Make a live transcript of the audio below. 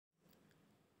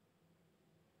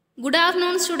Good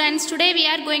afternoon students. Today we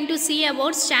are going to see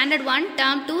about Standard 1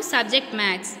 Term 2 Subject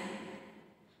Maths.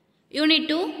 Unit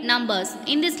 2 Numbers.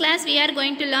 In this class we are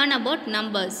going to learn about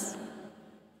numbers.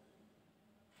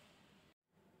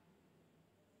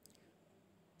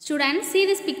 Students, see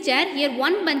this picture. Here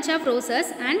one bunch of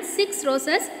roses and 6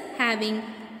 roses having.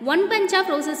 One bunch of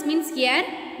roses means here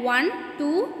 1,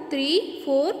 2, 3,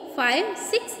 4, 5,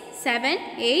 6, 7,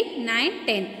 8, 9,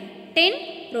 10.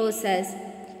 10 roses.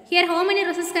 Here how many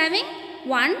roses having?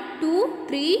 1, 2,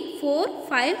 3, 4,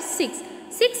 5, 6.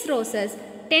 6 roses.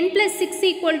 10 plus 6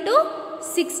 equal to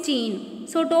 16.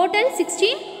 So total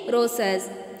 16 roses.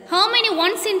 How many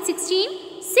ones in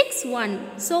 16? 6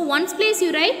 1. So ones place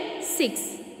you write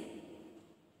 6.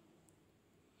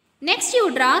 Next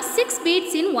you draw 6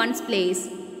 beads in ones place.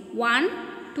 1,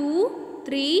 2,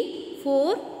 3,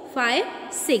 4, 5,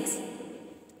 6.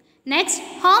 Next,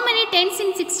 how many tens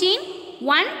in 16?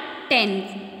 1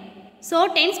 tenth. So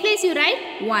tens place you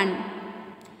write 1.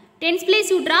 Tens place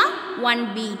you draw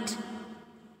 1 bead.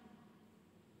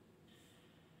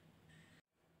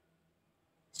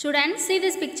 Students, see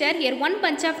this picture. Here one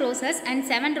bunch of roses and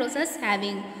 7 roses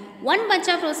having. One bunch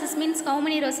of roses means how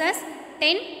many roses?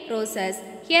 10 roses.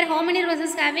 Here how many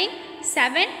roses having?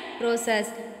 7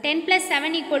 roses. 10 plus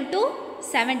 7 equal to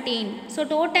 17. So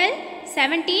total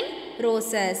 17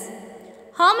 roses.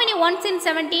 How many ones in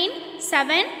 17?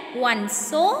 7 ones.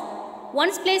 So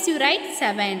ones place you write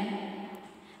 7.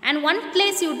 And one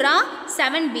place you draw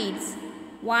 7 beads.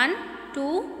 1,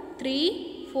 2,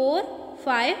 3, 4,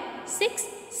 5, 6,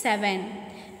 7.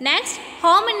 Next,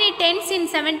 how many tens in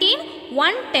 17?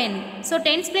 1 10. So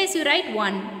tens place you write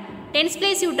 1. Tens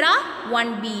place you draw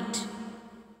 1 bead.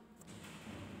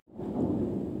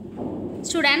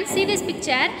 Students, see this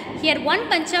picture. Here one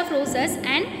bunch of roses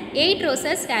and 8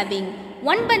 roses having.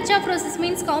 One bunch of roses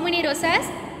means how many roses?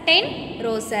 10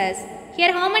 roses.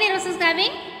 Here how many roses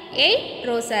having? 8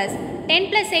 roses. 10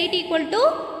 plus 8 equal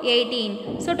to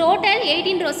 18. So total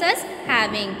 18 roses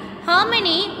having. How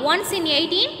many ones in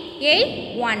 18?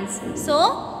 8 ones.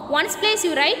 So ones place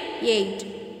you write 8.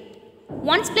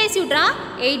 Ones place you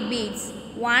draw 8 beads.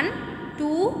 1,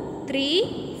 2,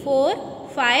 3, 4,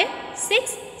 5,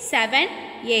 6, 7,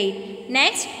 8.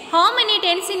 Next, how many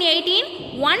tens in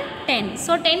 18? 1 10.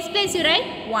 So tens place you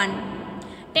write 1.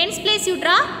 Tens place you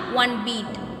draw 1 bead.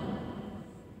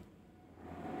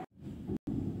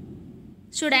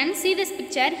 Students, see this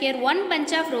picture. Here one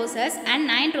bunch of roses and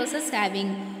 9 roses having.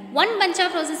 One bunch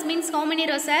of roses means how many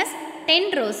roses?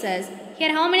 10 roses.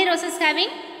 Here how many roses having?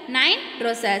 9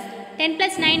 roses. 10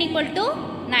 plus 9 equal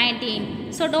to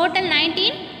 19. So total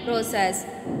 19 roses.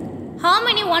 How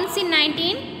many ones in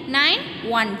 19? 9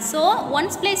 1. So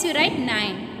ones place you write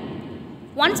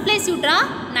 9. Ones place you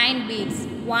draw 9 beads.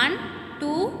 1,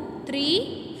 2,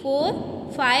 3,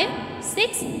 4, 5,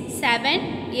 6,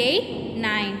 7, 8,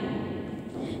 9.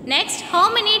 Next,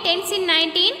 how many tens in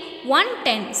 19? 1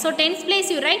 10. So tens place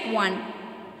you write 1.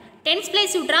 Tens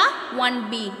place you draw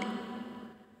 1 bead.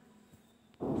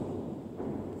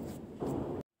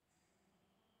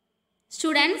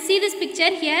 Students, see this picture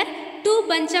here. 2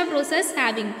 bunch of roses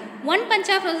having. One bunch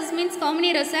of roses means how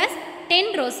many roses?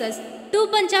 10 roses. 2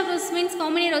 bunch of roses means how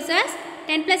many roses?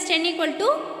 10 plus 10 equal to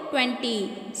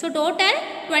 20. So total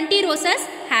 20 roses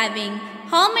having.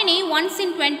 How many ones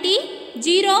in 20?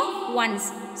 0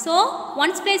 ones. So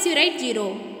ones place you write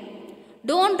 0.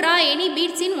 Don't draw any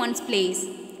beads in ones place.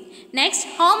 Next,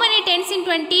 how many tens in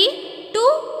 20?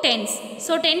 2 tens.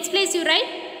 So tens place you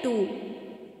write 2.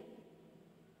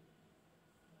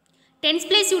 Tens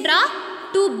place you draw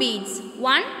 2 beads.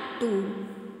 1, 2.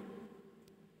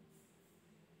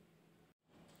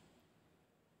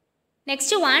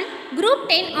 Next one, group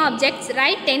 10 objects,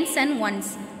 write tens and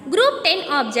ones. Group 10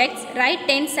 objects, write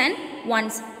tens and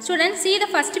ones. Students, see the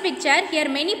first picture. Here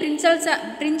many brinjals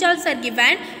are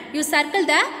given. You circle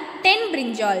the 10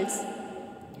 brinjals.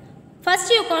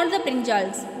 First you count the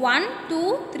brinjals. 1,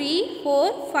 2, 3,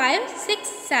 4, 5, 6,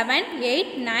 7,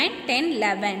 8, 9, 10,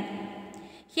 11.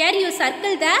 Here you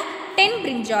circle the 10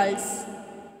 brinjals.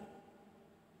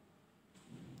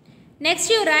 Next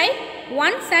you write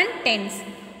ones and tens.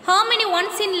 How many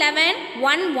ones in 11?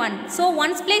 1 1. So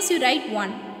ones place you write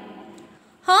 1.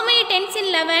 How many tens in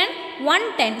 11?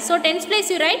 1 10. So tens place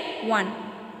you write 1.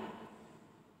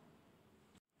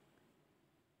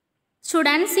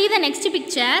 Students, see the next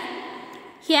picture.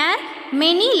 Here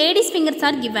many ladies' fingers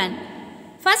are given.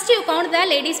 First you count the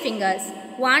ladies' fingers.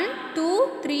 1,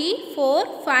 2, 3,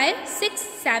 4, 5, 6,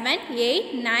 7,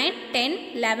 8, 9,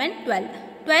 10, 11, 12.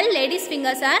 12 ladies'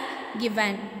 fingers are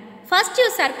given. First you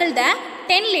circle the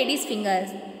 10 ladies' fingers.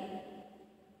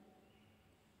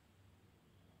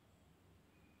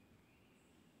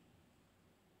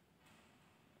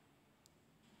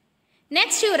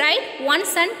 Next you write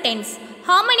ones and tens.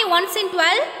 How many ones in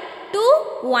 12?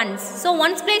 2 ones. So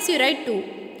ones place you write 2.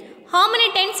 How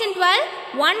many tens in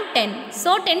 12? 1 10.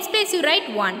 So tens place you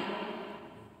write 1.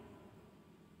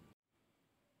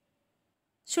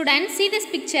 Students, see this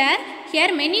picture.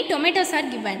 Here many tomatoes are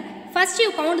given. First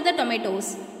you count the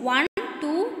tomatoes. 1,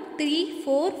 2, 3,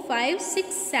 4, 5,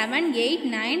 6, 7, 8,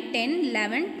 9, 10,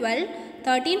 11, 12,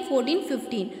 13, 14,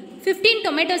 15. 15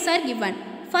 tomatoes are given.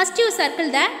 First you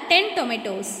circle the 10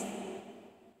 tomatoes.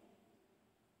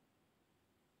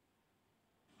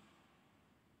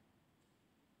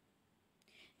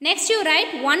 Next you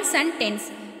write ones and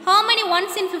tens. How many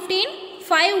ones in 15?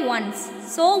 5 ones.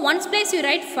 So ones place you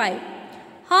write 5.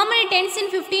 How many tens in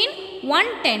 15? 1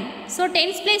 10. So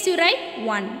tens place you write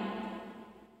 1.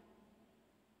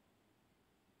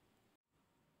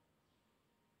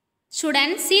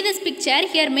 Students, see this picture.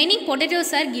 Here many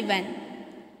potatoes are given.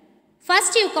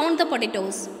 First you count the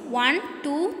potatoes. 1,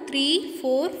 2, 3,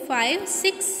 4, 5,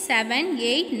 6, 7,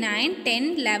 8, 9,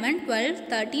 10, 11, 12,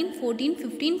 13, 14,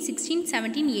 15, 16,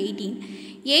 17,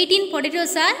 18. 18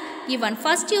 potatoes are given.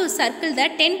 First you circle the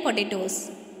 10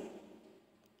 potatoes.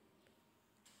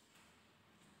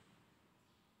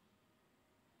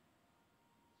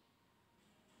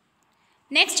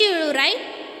 Next you write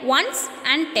ones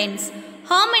and tens.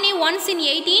 How many ones in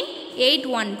 18? 8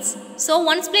 ones. So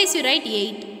ones place you write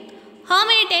 8. How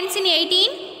many tens in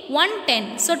 18? 1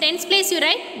 10. So tens place you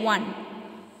write 1.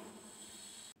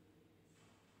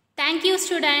 Thank you,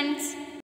 students.